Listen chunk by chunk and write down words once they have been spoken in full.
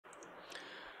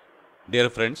Dear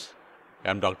friends, I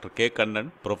am Dr. K.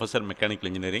 Kannan, Professor Mechanical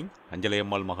Engineering,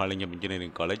 Anjalayammal Mahalingam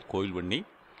Engineering College, Koilvanni.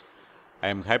 I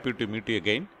am happy to meet you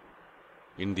again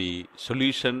in the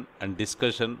solution and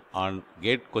discussion on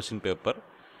GATE question paper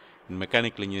in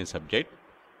Mechanical Engineering subject.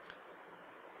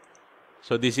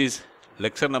 So this is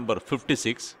lecture number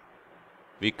 56.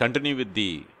 We continue with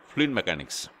the fluid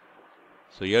mechanics.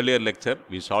 So earlier lecture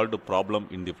we solved a problem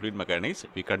in the fluid mechanics.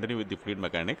 We continue with the fluid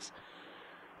mechanics.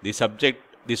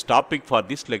 This topic for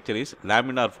this lecture is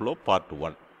laminar flow part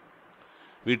 1.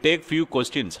 We take few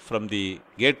questions from the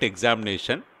GATE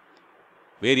examination,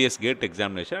 various GATE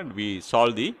examination, and we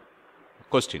solve the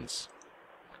questions.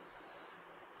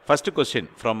 First question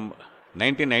from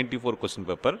 1994 question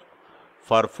paper.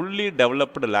 For fully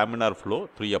developed laminar flow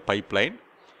through a pipeline,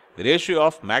 the ratio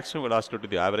of maximum velocity to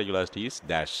the average velocity is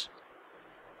dash.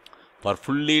 For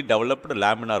fully developed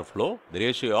laminar flow, the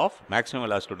ratio of maximum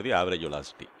velocity to the average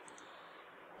velocity.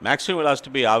 Maximum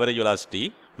velocity by average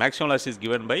velocity. Maximum velocity is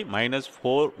given by minus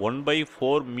 1 by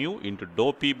 4 mu into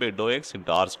dou p by dou x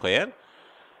into r square.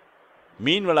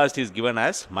 Mean velocity is given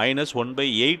as minus 1 by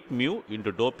 8 mu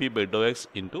into dou p by dou x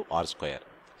into r square.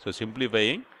 So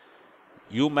simplifying,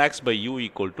 u max by u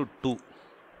equal to 2.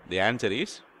 The answer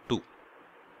is 2.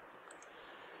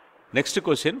 Next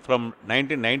question from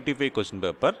 1995 question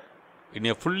paper. In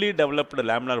a fully developed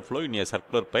laminar flow in a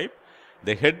circular pipe,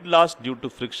 the head loss due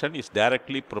to friction is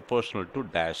directly proportional to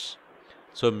dash.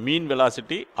 So mean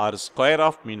velocity or square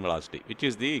of mean velocity, which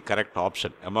is the correct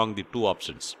option among the two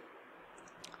options.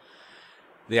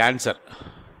 The answer,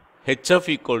 HF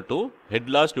equal to head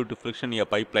loss due to friction in a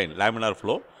pipeline laminar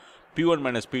flow, P1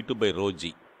 minus P2 by rho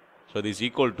g. So this is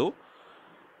equal to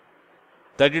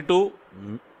 32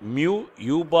 mu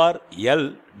u bar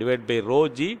L divided by rho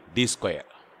g d square.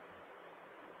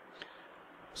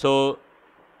 So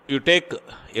you take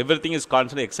everything is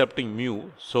constant excepting mu,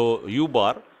 so u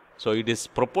bar, so it is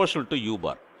proportional to u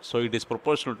bar. So it is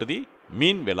proportional to the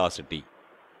mean velocity.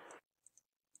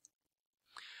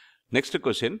 Next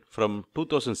question from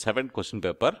 2007 question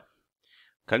paper.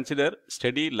 Consider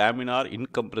steady laminar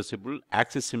incompressible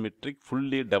axisymmetric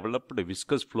fully developed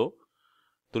viscous flow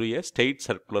through a straight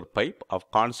circular pipe of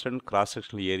constant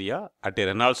cross-sectional area at a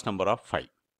Reynolds number of 5.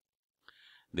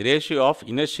 The ratio of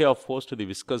inertia of force to the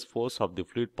viscous force of the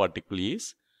fluid particle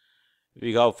is,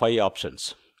 we have 5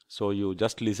 options. So you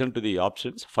just listen to the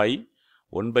options 5,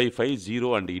 1 by 5,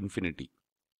 0 and infinity.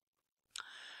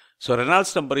 So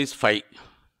Reynolds number is 5.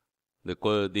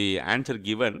 The answer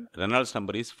given, Reynolds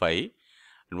number is 5.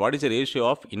 And what is the ratio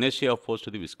of inertia of force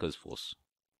to the viscous force?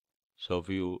 So if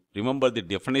you remember the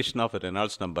definition of a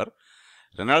Reynolds number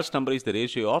is the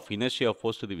ratio of inertia of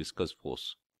force to the viscous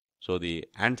force. So the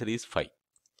answer is 5.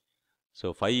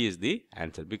 So 5 is the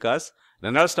answer because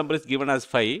Reynolds number is given as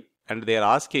 5 and they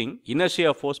are asking inertia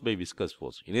of force by viscous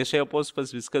force. Inertia of force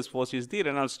plus viscous force is the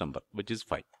Reynolds number, which is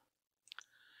 5.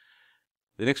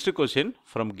 The next question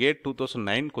from GATE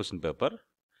 2009 question paper.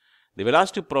 The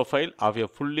velocity profile of a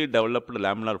fully developed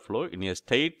laminar flow in a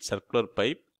straight circular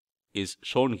pipe is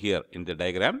shown here in the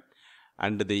diagram,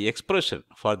 and the expression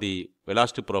for the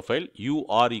velocity profile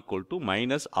UR equal to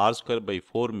minus r square by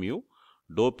 4 mu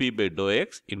dou p by dou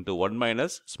x into 1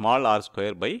 minus small r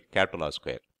square by capital R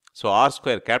square. So r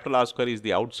square, capital R square is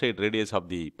the outside radius of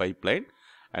the pipeline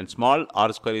and small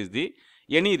r square is the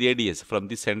any radius from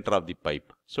the center of the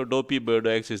pipe. So dou p by dou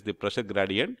x is the pressure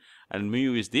gradient and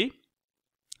mu is the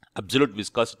absolute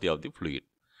viscosity of the fluid,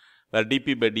 where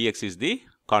dp by dx is the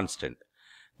constant.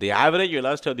 The average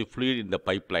velocity of the fluid in the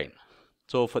pipeline.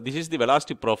 So for this is the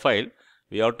velocity profile,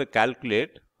 we have to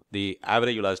calculate the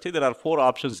average velocity. There are 4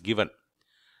 options given.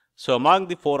 So among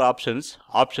the 4 options,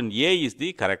 option A is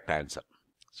the correct answer.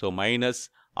 So minus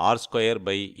r square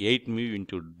by 8 mu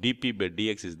into dp by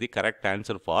dx is the correct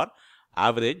answer for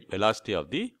average velocity of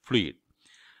the fluid.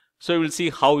 So we will see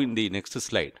how in the next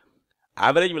slide.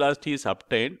 Average velocity is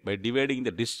obtained by dividing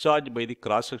the discharge by the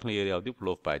cross-sectional area of the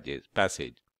flow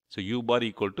passage. So u bar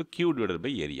equal to q divided by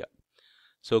area.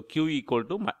 So q equal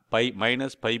to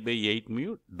minus pi by 8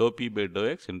 mu dou p by dou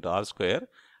x into r square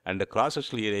and the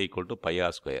cross-sectional area equal to pi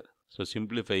r square. So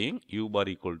simplifying, u bar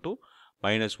equal to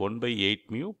minus 1 by 8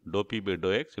 mu dou p by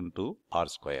dou x into r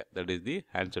square. That is the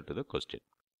answer to the question.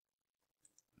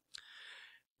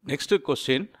 Next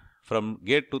question from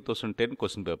GATE 2010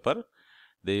 question paper.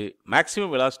 The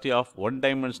maximum velocity of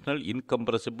one-dimensional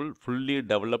incompressible fully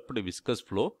developed viscous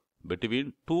flow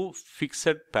between 2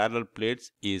 fixed parallel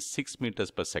plates is 6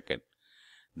 meters per second.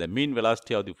 The mean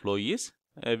velocity of the flow is,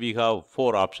 we have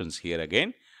 4 options here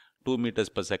again, 2 meters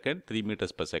per second, 3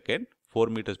 meters per second, 4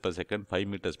 meters per second, 5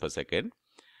 meters per second.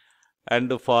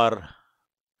 And for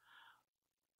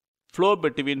flow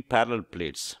between parallel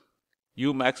plates.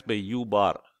 U max by U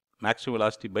bar, maximum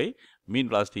velocity by mean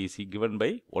velocity is given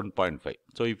by 1.5.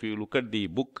 So if you look at the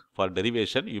book for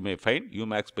derivation, you may find U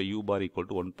max by U bar equal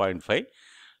to 1.5.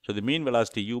 So the mean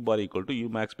velocity U bar equal to U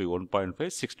max by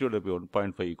 1.5, 6 divided by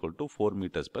 1.5 equal to 4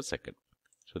 meters per second.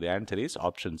 So the answer is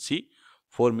option C,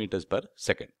 4 meters per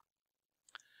second.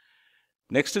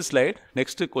 Next slide,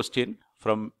 next question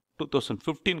from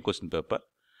 2015 question paper.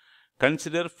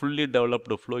 Consider fully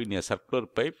developed flow in a circular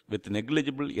pipe with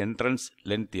negligible entrance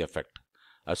length effect.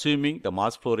 Assuming the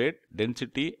mass flow rate,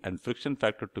 density and friction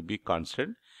factor to be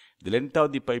constant, the length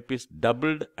of the pipe is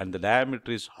doubled and the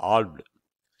diameter is halved.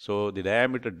 So the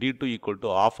diameter D2 equal to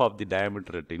half of the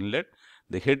diameter at inlet.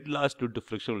 The head loss due to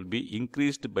friction will be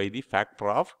increased by the factor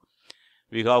of,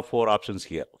 we have 4 options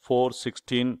here, 4,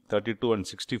 16, 32 and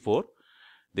 64.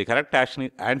 The correct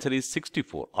answer is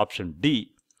 64, option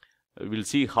D. We'll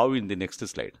see how in the next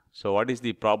slide. So what is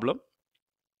the problem?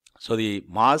 So the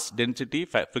mass, density,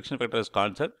 friction factor is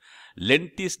constant,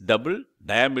 length is double,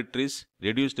 diameter is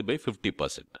reduced by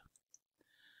 50%.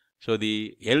 So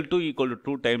the L2 equal to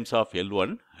 2 times of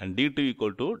L1 and D2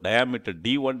 equal to diameter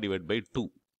D1 divided by 2.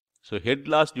 So head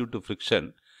loss due to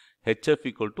friction, HF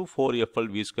equal to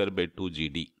 4FL V square by 2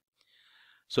 GD.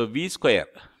 So V square,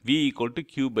 V equal to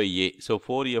Q by A. So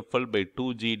 4FL by 2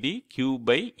 GD, Q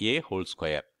by A whole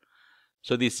square.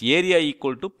 So this area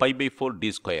equal to pi by 4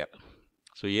 D square.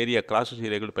 So area, cross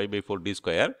area equal to pi by 4 D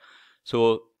square.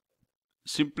 So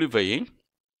simplifying,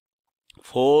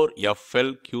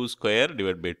 4FL Q square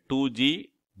divided by 2G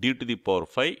D to the power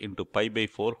 5 into pi by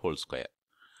 4 whole square.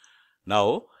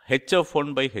 Now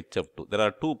HF1 by HF2. There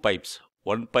are two pipes.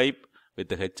 One pipe with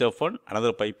the HF1,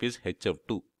 another pipe is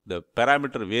HF2. The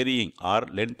parameter varying are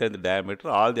length and the diameter.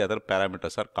 All the other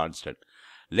parameters are constant.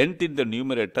 Length in the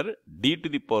numerator, D to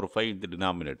the power 5 in the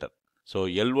denominator. So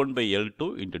L1 by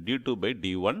L2 into D2 by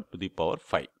D1 to the power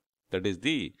 5. That is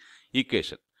the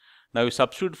equation. Now we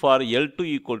substitute for L2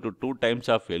 equal to 2 times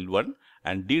of L1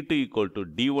 and D2 equal to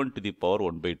D1 to the power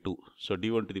 1 by 2. So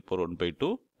D1 to the power 1 by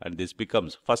 2, and this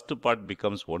becomes, first part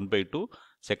becomes 1 by 2,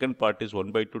 second part is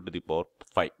 1 by 2 to the power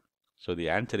 5. So the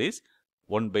answer is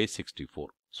 1 by 64.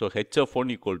 So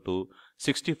HF1 equal to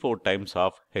 64 times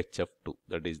of HF2.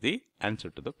 That is the answer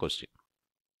to the question.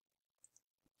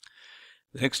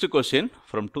 The next question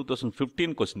from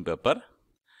 2015 question paper.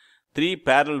 3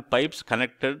 parallel pipes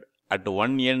connected at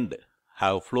one end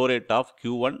have flow rate of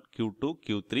Q1, Q2,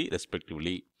 Q3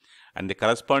 respectively, and the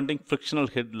corresponding frictional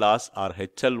head loss are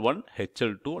HL1,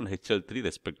 HL2 and HL3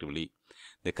 respectively.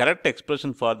 The correct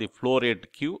expression for the flow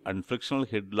rate Q and frictional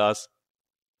head loss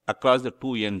across the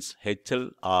two ends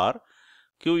HL are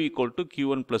Q equal to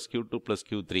Q1 plus Q2 plus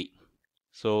Q3.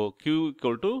 So Q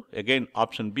equal to, again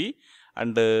option B,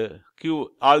 and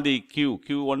Q, all the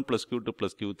Q1 plus Q2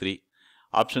 plus Q3.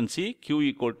 Option C, Q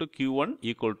equal to Q1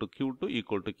 equal to Q2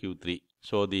 equal to Q3.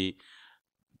 So the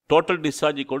total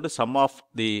discharge equal to sum of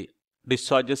the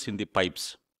discharges in the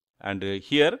pipes. And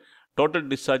here total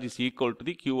discharge is equal to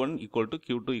the Q1 equal to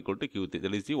Q2 equal to Q3.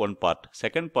 That is the one part.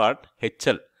 Second part,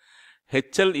 HL.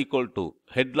 HL equal to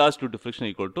head loss due to friction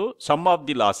equal to sum of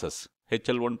the losses.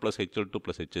 HL1 plus HL2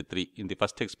 plus HL3 in the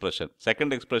first expression.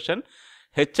 Second expression,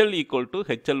 HL equal to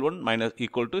HL1 minus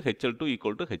equal to HL2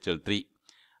 equal to HL3.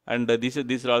 And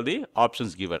these are all the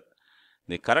options given.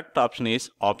 The correct option is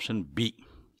option B.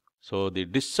 So the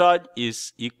discharge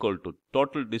is equal to,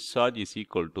 total discharge is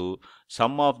equal to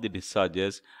sum of the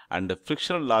discharges, and the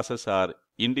frictional losses are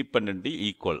independently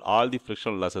equal. All the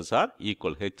frictional losses are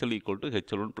equal. HL equal to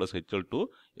HL1 plus HL2,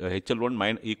 HL1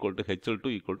 minus equal to HL2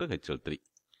 equal to HL3.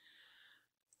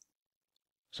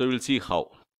 So we will see how.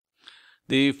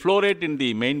 The flow rate in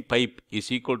the main pipe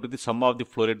is equal to the sum of the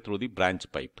flow rate through the branch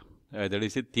pipe. That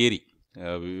is a theory.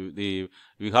 We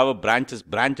have a branched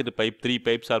pipe. 3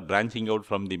 pipes are branching out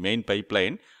from the main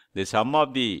pipeline. The sum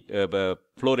of the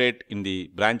flow rate in the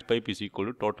branch pipe is equal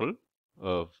to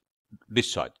total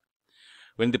discharge.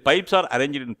 When the pipes are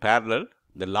arranged in parallel,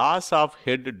 the loss of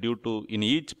head due to in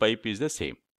each pipe is the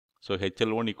same. So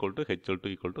HL1 equal to HL2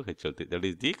 equal to HL3. That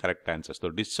is the correct answer.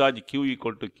 So discharge Q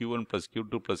equal to Q1 plus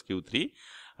Q2 plus Q3,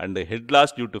 and the head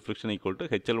loss due to friction equal to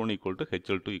HL1 equal to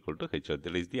HL2 equal to HL3.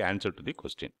 That is the answer to the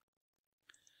question.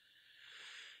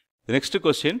 The next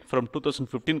question from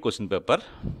 2015 question paper.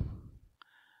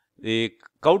 The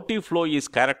Cauty flow is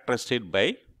characterized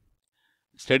by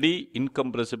steady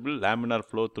incompressible laminar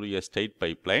flow through a straight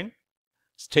pipeline,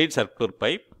 straight circular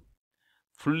pipe,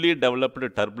 fully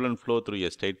developed turbulent flow through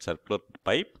a straight circular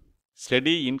pipe,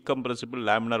 steady incompressible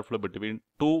laminar flow between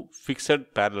two fixed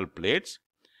parallel plates,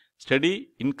 steady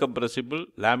incompressible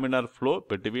laminar flow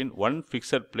between one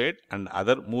fixed plate and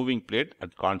other moving plate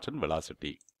at constant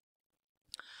velocity.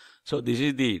 So this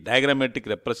is the diagrammatic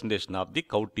representation of the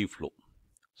Cauchy flow.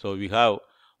 So we have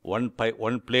one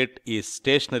plate is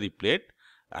stationary plate,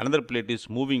 another plate is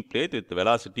moving plate with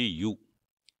velocity u.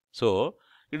 So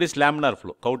it is laminar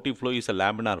flow. Cauchy flow is a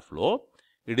laminar flow.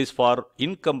 It is for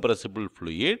incompressible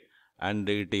fluid and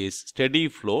it is steady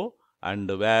flow, and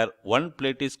where one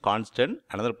plate is constant,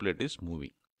 another plate is moving.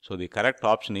 So the correct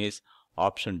option is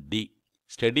option D.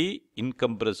 Steady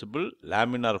incompressible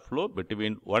laminar flow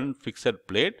between one fixed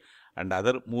plate and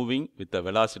other moving with a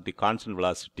velocity, constant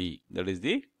velocity. That is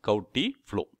the Cauchy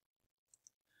flow.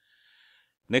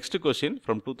 Next question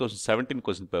from 2017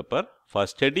 question paper. For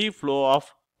steady flow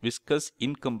of viscous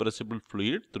incompressible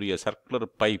fluid through a circular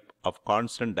pipe of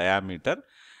constant diameter,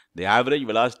 the average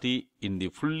velocity in the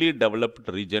fully developed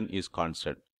region is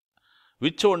constant.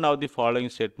 Which one of the following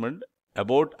statement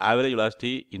about average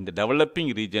velocity in the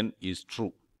developing region is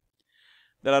true?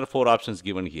 There are 4 options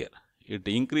given here. It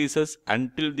increases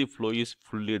until the flow is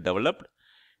fully developed.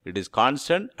 It is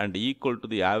constant and equal to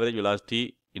the average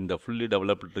velocity in the fully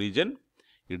developed region.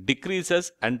 It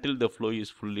decreases until the flow is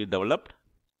fully developed.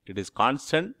 It is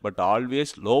constant but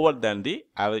always lower than the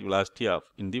average velocity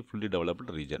in the fully developed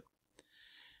region.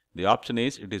 The option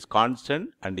is it is constant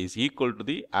and is equal to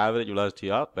the average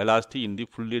velocity in the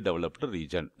fully developed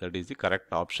region. That is the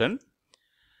correct option.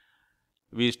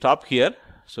 We stop here.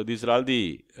 So these are all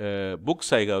the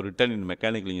books I have written in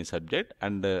mechanical engineering subject,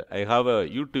 and I have a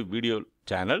YouTube video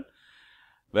channel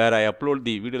where I upload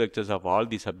the video lectures of all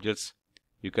the subjects.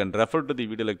 You can refer to the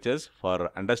video lectures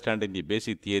for understanding the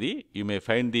basic theory. You may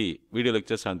find the video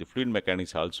lectures on the fluid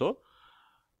mechanics also.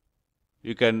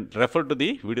 You can refer to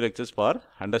the video lectures for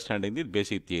understanding the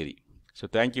basic theory. So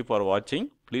thank you for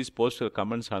watching. Please post your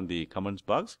comments on the comments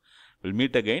box. We'll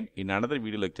meet again in another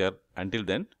video lecture. Until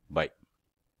then, bye.